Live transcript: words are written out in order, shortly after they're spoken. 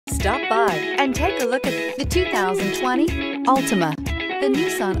Stop by and take a look at the 2020 Altima. The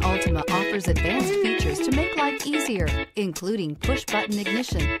Nissan Altima offers advanced features to make life easier, including push-button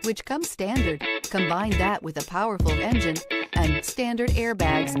ignition, which comes standard. Combine that with a powerful engine and standard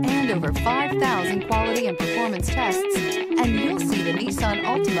airbags and over 5,000 quality and performance tests, and you'll see the Nissan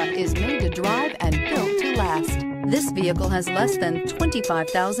Altima is made to drive and built to last. This vehicle has less than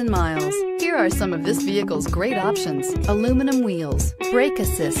 25,000 miles. Here are some of this vehicle's great options: aluminum wheels, brake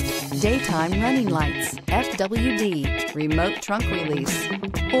assist, daytime running lights, FWD, remote trunk release,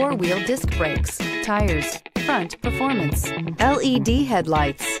 four-wheel disc brakes, tires, front performance, LED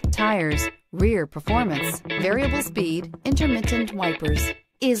headlights, tires, rear performance, variable speed, intermittent wipers.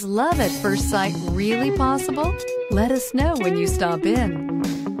 Is love at first sight really possible? Let us know when you stop in.